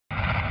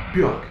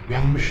Björk, we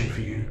have a mission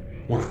for you,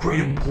 one of great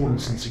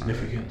importance and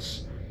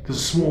significance. There's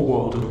a small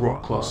world in the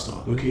rock cluster,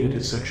 located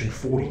in section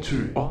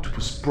 42,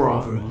 Octopus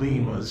Bravo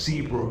Lima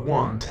Zebra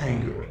 1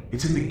 Tango.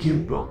 It's in the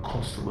Gimbelt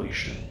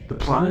constellation. The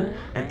planet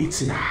and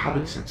its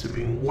inhabitants are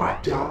being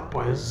wiped out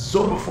by a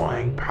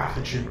zombifying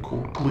pathogen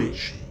called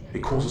Glitch.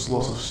 It causes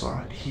loss of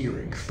sight,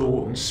 hearing,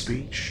 thought, and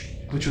speech.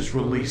 Glitch was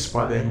released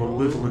by their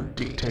malevolent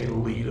dictator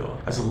leader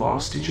as a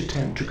last-ditch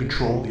attempt to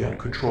control the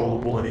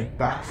uncontrollable, and it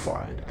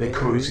backfired. Their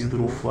cozy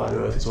little flat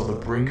Earth is on the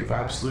brink of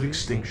absolute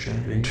extinction,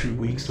 and in 2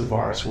 weeks the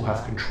virus will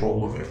have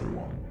control of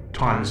everyone.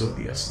 Time is of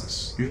the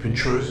essence. You've been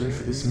chosen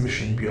for this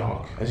mission,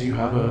 Björk, as you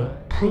have a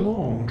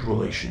prolonged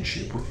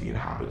relationship with the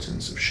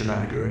inhabitants of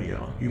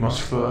Shenanigonia. You must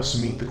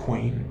first meet the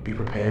Queen. Be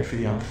prepared for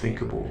the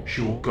unthinkable.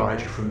 She will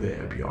guide you from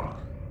there, Björk.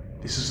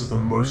 This is of the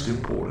most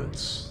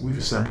importance. We've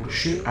assembled a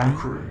ship and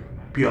crew.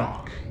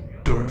 Björk,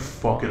 don't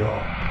fuck it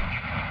up.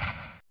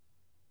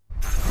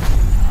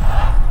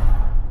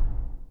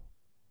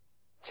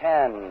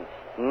 Ten,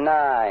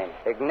 9,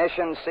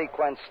 ignition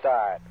sequence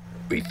start.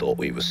 We thought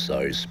we were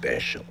so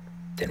special.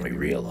 Then we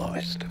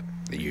realized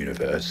the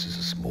universe is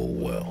a small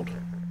world.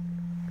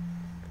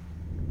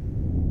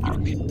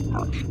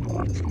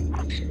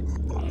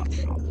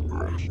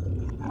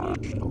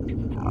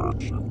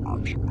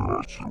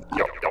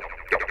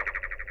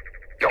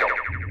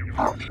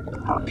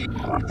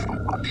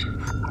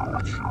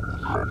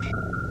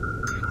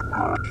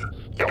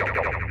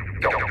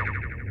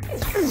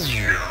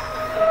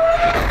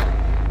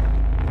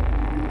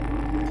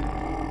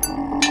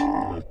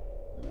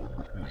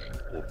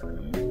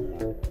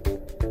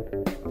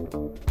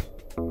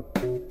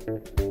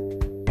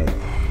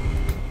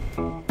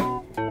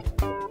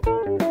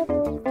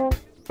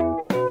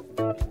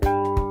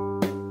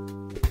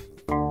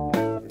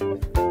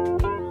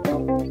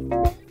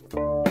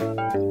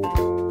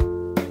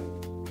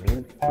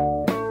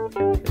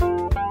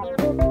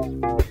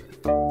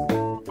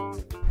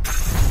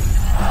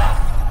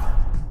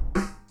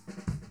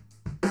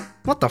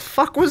 What the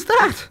fuck was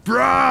that?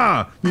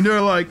 Bruh! You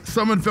know, like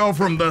someone fell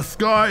from the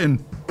sky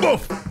and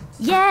poof!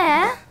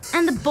 Yeah,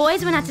 and the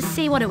boys went out to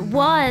see what it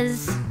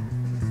was.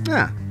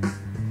 Ah,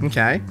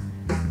 okay.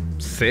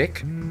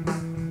 Sick.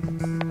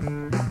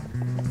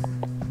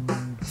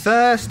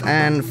 First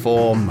and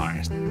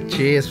foremost,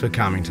 cheers for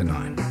coming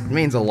tonight. It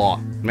means a lot.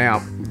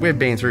 Now, we've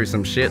been through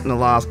some shit in the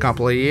last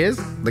couple of years.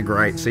 The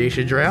Great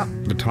Seisha Drought,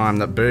 the time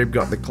that Boob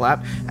got the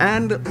clap,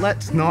 and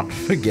let's not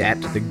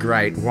forget the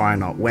great Why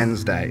Not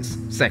Wednesdays.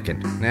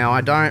 Second, now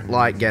I don't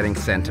like getting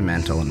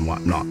sentimental and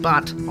whatnot,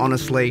 but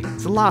honestly,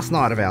 it's the last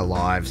night of our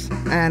lives,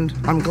 and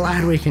I'm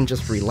glad we can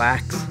just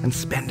relax and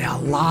spend our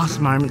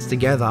last moments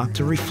together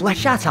to reflect.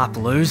 Shut up,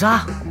 loser.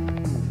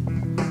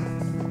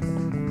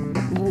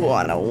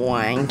 What a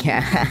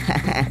wanker.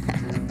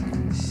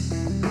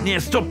 Now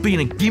stop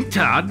being a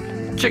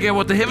gimptard. Check out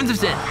what the heavens have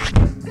said.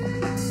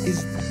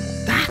 Is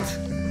that?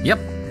 Yep.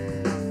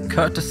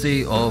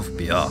 Courtesy of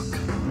Björk.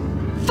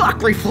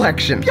 Fuck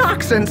reflection!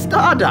 Björk sent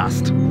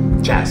stardust!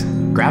 Chaz,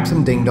 grab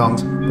some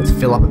ding-dongs, let's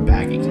fill up a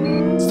baggie.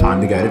 It's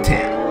time to go to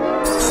town.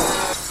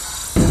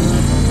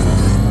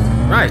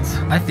 Right,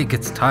 I think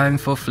it's time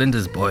for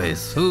Flinders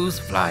boys. Who's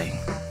flying?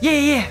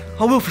 Yeah,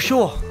 I will for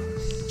sure.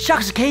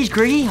 Shucks the keys,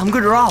 Griggy. I'm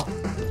good to roll.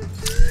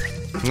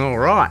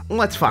 Alright,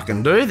 let's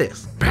fucking do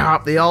this. Power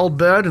up the old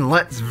bird and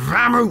let's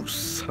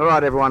vamoose!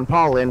 Alright everyone,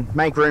 pile in.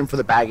 Make room for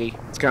the baggie.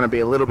 It's gonna be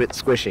a little bit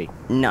squishy.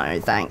 No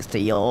thanks to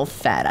your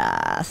fat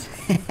ass.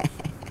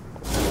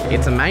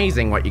 It's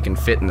amazing what you can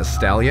fit in a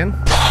stallion.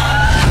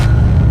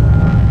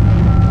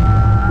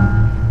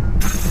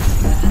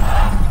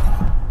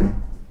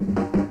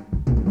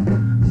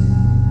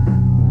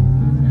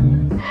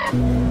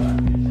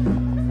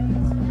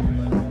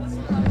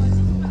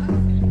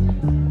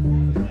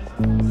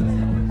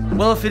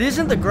 Well, if it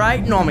isn't the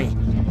great Nommy.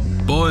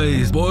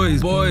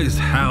 Boys,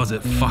 how's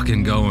it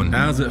fucking going?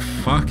 How's it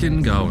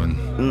fucking going?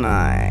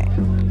 No,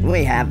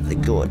 we have the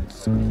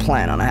goods.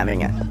 Plan on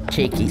having a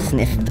cheeky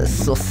sniff of the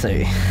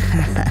susu.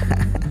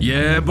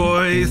 Yeah,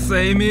 boys,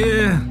 same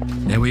here.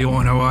 And we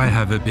all know I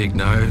have a big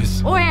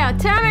nose. Oh yeah,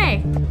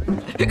 Tammy!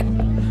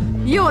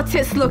 Your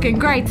tits looking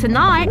great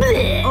tonight.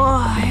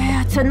 Oh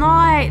yeah,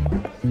 tonight.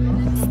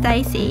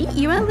 Stacey,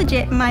 you are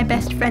legit my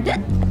best friend,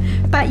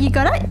 but you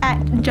gotta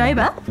act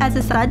Joba as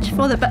a Sudge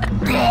for the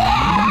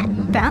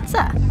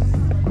bouncer.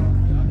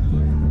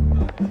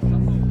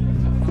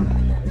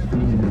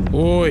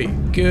 Oi,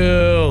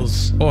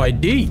 girls,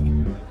 ID.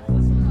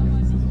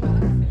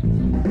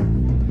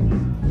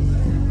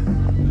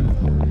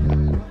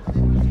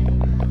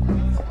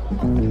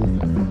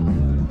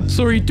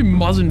 Sorry to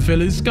muzzin,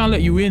 fellas, can't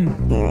let you in.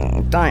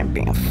 Don't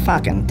be a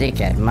fucking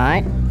dickhead,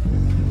 mate.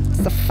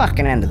 It's the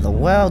fucking end of the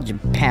world, you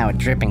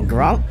power-dripping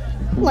gronk.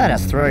 Let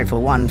us through for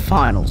one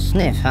final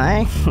sniff,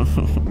 eh?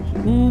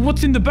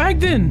 What's in the bag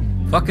then?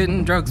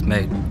 Fucking drugs,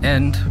 mate.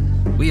 And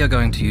we are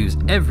going to use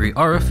every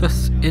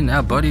orifice in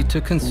our body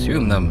to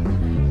consume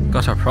them.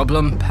 Got a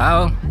problem,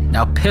 pal?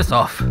 Now piss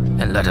off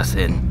and let us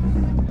in.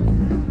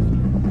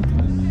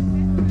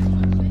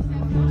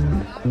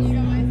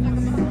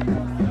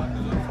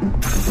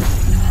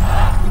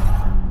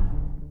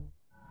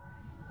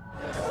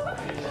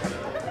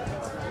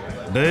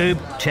 Boob,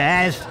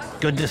 Chaz,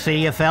 good to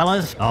see you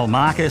fellas. Old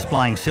Marcus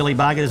playing silly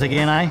buggers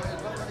again, eh?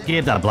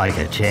 Give the bloke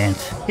a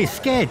chance. He's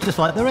scared just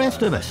like the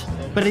rest of us,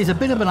 but he's a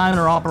bit of an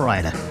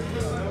owner-operator.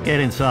 Get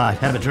inside,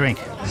 have a drink.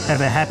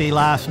 Have a happy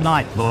last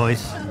night,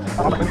 boys.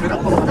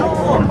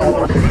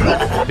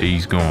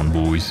 He's gone,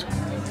 boys.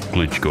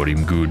 Glitch got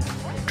him good.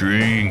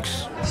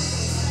 Drinks.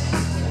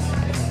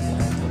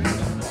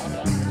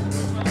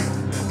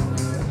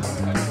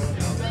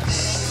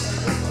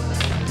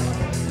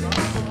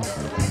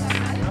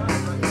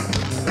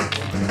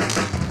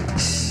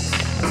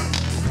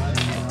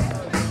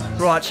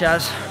 Right,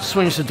 Chaz,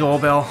 swings the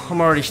doorbell.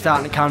 I'm already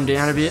starting to come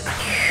down a bit.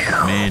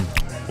 Man,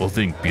 I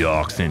think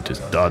Bjark sent us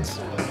duds.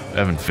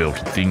 Haven't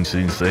felt a thing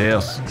since the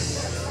house.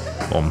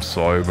 I'm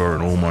sober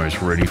and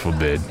almost ready for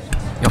bed.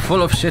 You're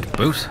full of shit,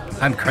 Boot.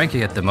 I'm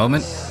cranky at the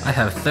moment. I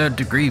have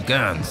third-degree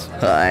burns.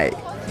 Hey,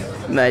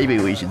 maybe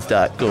we should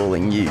start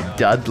calling you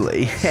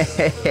Dudley.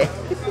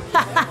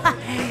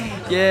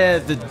 Yeah,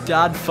 the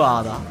dud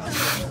father.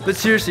 But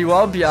seriously,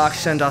 why would Bjark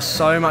send us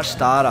so much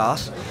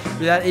stardust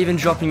without even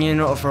dropping in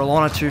for a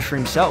line or two for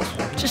himself?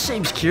 It just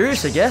seems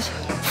curious, I guess.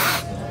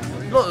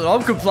 Not that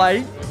I'm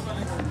complaining.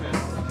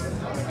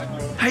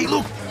 Hey,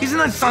 look, isn't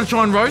that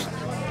Sunshine Rose?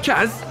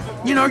 Chaz,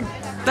 you know,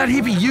 that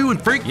hippie you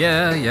and freak.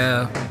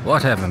 Yeah,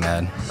 whatever,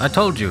 man. I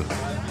told you,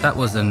 that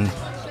was an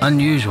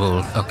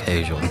unusual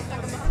occasion.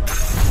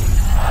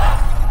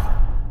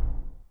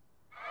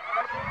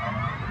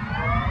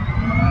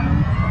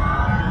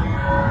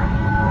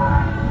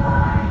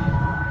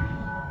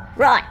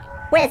 Right,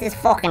 where's this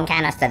fucking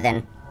canister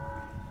then?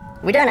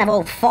 We don't have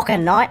all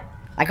fucking night.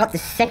 I got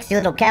this sexy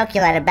little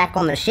calculator back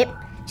on the ship.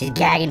 She's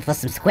gagging for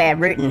some square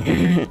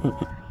rooting.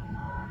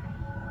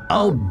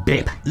 Oh,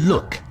 Bip,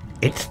 look.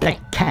 It's the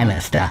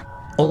canister.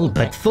 All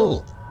but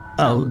full.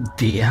 Oh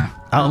dear.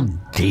 Oh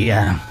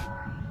dear.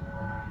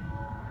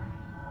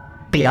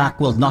 Bjark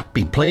will not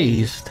be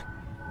pleased.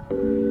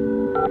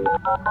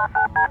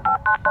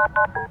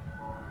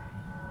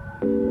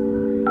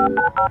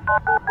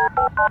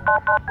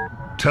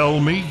 Tell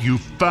me you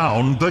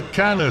found the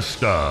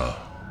canister.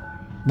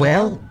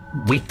 Well,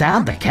 we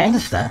found the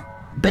canister,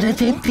 but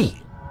it's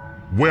empty.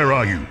 Where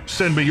are you?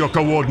 Send me your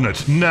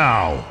coordinates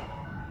now.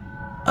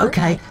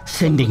 Okay,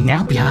 sending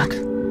now,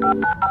 Bjark.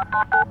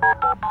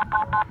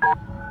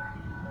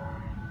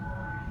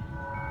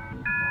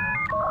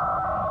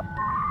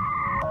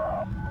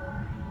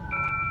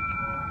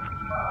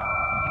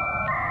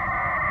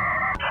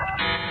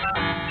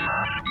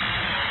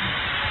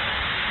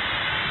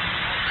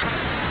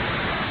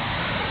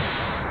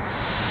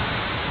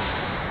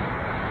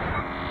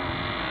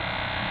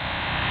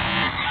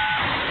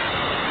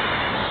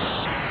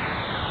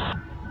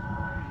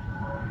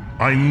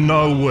 I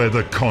know where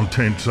the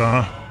contents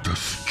are. The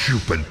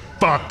stupid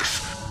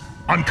fucks.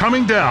 I'm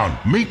coming down.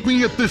 Meet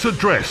me at this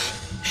address.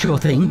 Sure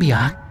thing,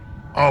 Bjark.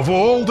 Of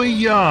all the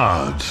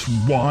yards,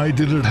 why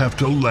did it have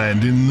to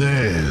land in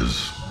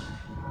theirs?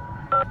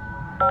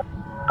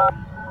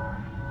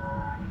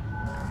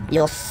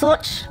 You're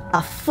such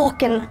a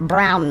fucking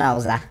brown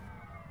noser.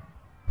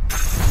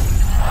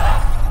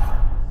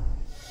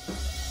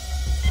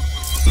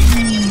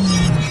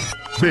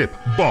 Bip,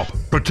 Bop,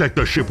 protect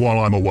the ship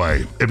while I'm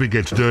away. If it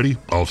gets dirty,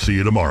 I'll see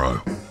you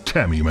tomorrow.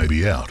 Tammy may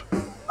be out.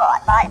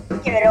 Alright,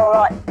 mate. Give it all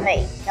right with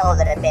me. Tell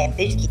her that a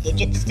bamboozki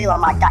digit's still on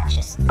my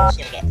Duchess. She'll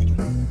get the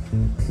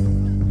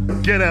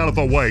drift. Get out of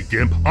the way,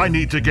 Gimp. I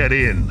need to get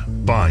in.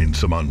 Find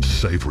some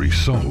unsavory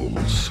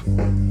souls.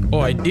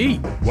 ID?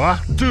 What?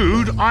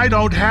 Dude, I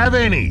don't have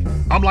any.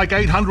 I'm like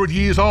 800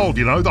 years old,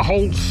 you know, the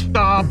whole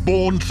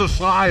star-born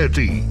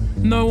society.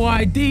 No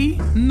ID,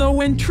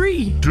 no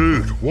entry.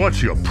 Dude,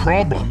 what's your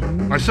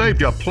problem? I saved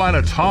your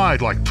planet's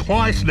hide like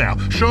twice now.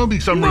 Show me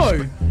some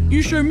respect.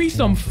 You show me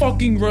some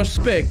fucking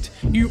respect,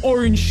 you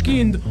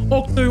orange-skinned,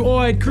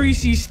 octo-eyed,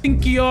 greasy,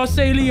 stinky-ass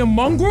alien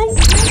mongrel.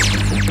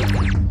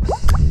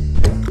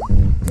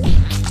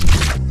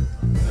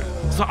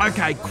 So,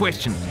 okay,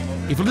 question.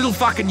 If a little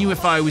fucking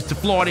UFO was to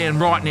fly down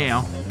right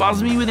now,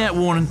 buzz me without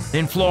warning,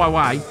 then fly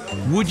away,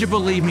 would you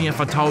believe me if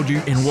I told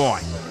you and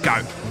why?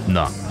 Go.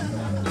 Nah.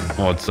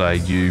 I'd say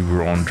you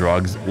were on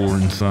drugs or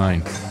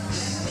insane.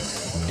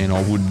 And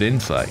I would then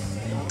say,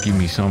 give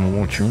me some of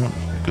what you want,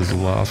 because the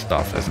last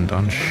stuff hasn't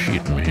done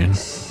shit, man.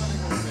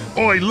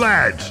 Oi,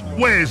 lads,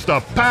 where's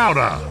the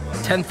powder?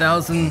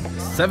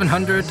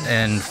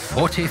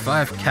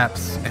 10,745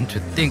 caps, and to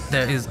think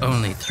there is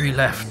only 3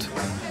 left.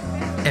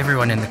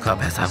 Everyone in the club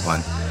has had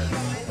one.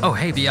 Oh,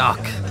 hey,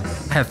 Bjark.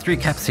 I have 3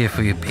 caps here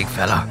for you, big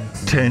fella.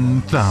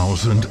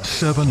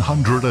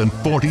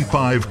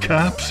 10,745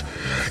 caps?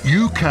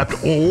 You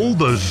capped all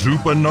the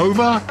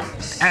supernova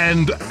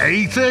and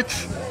ate it?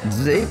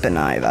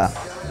 Supernova?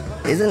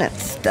 Isn't it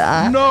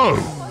star? No,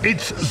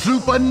 it's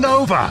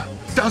supernova.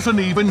 Doesn't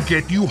even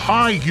get you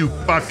high, you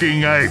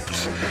fucking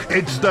apes.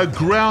 It's the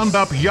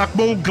ground-up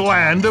yuckball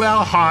gland of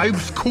our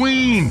hive's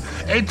queen.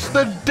 It's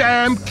the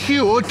damn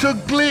cure to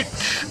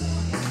glitch.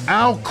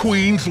 Our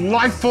queen's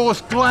life force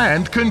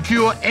gland can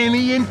cure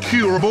any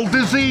incurable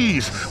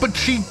disease, but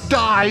she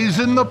dies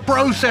in the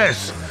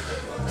process.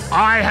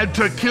 I had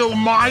to kill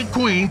my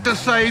queen to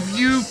save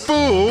you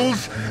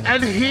fools,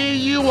 and here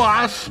you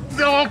are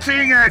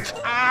snorting it!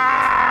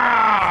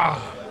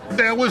 Ah!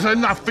 There was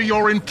enough for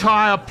your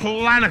entire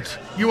planet.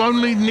 You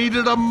only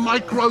needed a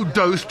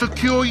microdose to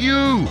cure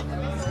you.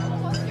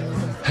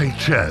 Hey,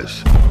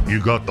 Chaz,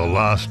 you got the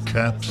last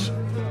caps?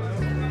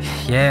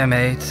 Yeah,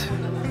 mate.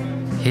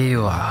 Here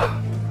you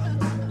are.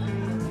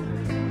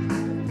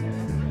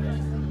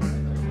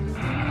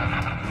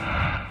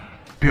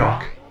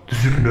 Bjork, the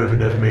supernova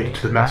never made it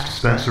to the mass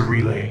dispenser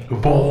relay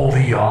of all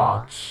the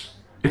yards.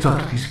 It's up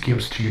to these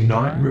gimps to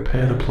unite and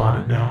repair the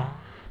planet now,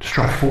 to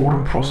strive forward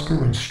and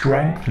prosper in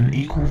strength and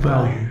equal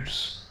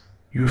values.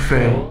 You have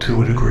failed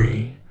to a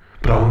degree,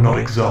 but I will not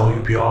exile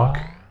you, Bjork.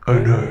 Oh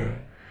no.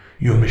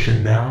 Your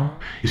mission now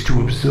is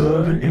to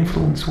observe and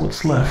influence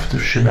what's left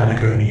of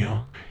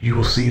Shenanigonia. You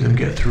will see them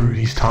get through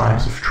these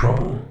times of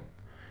trouble.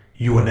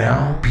 You are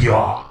now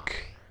Bjork,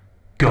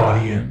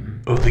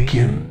 guardian of the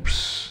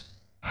Gimps.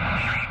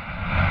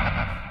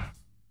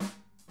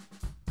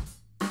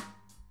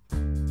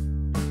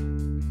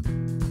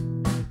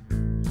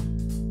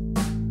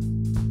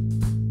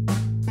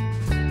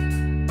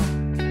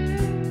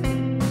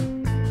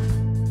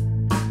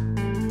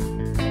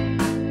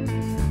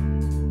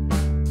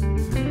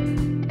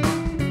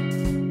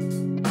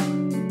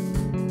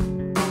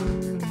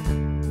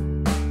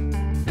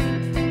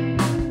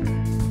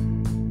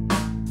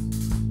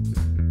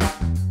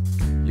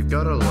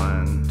 Gotta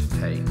learn to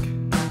take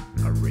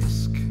a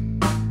risk,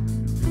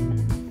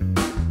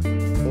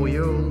 or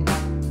you'll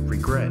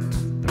regret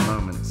the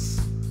moments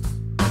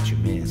that you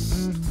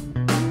missed.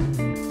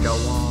 Go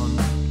on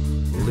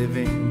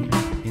living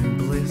in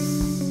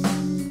bliss.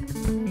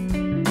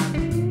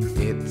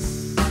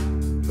 It's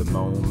the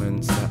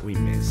moments that we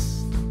miss.